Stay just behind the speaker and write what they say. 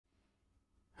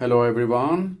Hello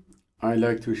everyone, I'd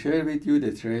like to share with you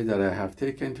the trade that I have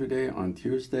taken today on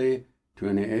Tuesday,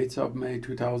 28th of May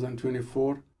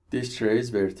 2024. These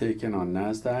trades were taken on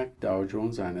Nasdaq, Dow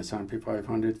Jones and S&P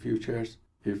 500 futures.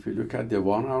 If we look at the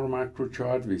 1-hour macro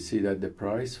chart, we see that the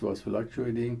price was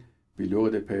fluctuating below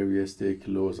the previous day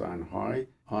close and high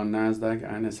on Nasdaq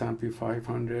and S&P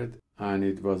 500, and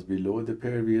it was below the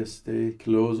previous day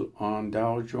close on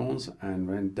Dow Jones and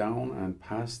went down and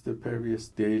passed the previous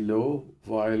day low,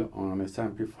 while on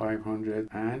S&P 500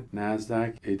 and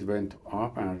Nasdaq it went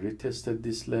up and retested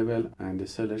this level, and the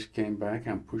sellers came back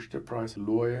and pushed the price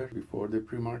lower before the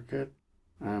pre-market.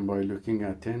 And by looking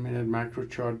at 10-minute macro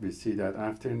chart, we see that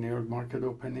after New York market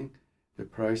opening, the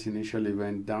price initially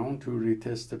went down to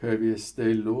retest the previous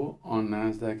day low on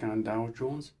Nasdaq and Dow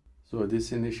Jones. So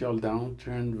this initial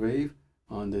downtrend wave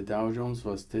on the Dow Jones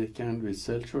was taken with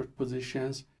sell short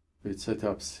positions with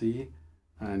setup C,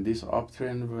 and this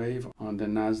uptrend wave on the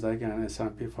Nasdaq and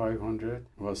S&P 500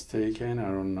 was taken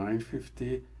around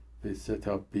 950 with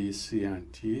setup B, C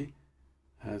and T,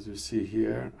 as you see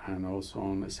here, and also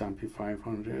on S&P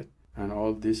 500. And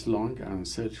all these long and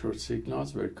sell short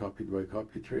signals were copied by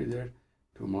copy trader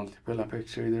to multiple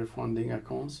Apex Trader funding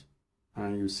accounts.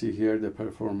 And you see here the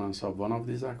performance of one of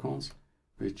these accounts,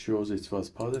 which shows it was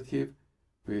positive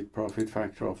with profit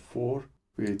factor of 4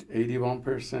 with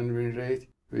 81% win rate,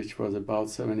 which was about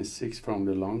 76 from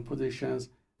the long positions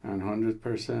and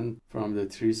 100% from the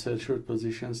 3 sell short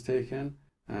positions taken,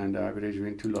 and the average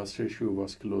win to loss ratio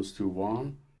was close to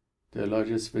 1. The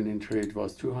largest winning trade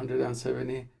was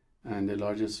 270 and the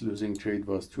largest losing trade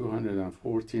was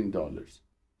 $214.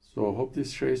 So I hope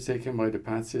this trade taken by the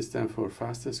PAAT system for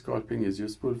fast scalping is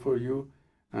useful for you,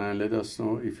 and let us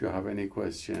know if you have any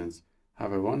questions.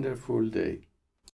 Have a wonderful day.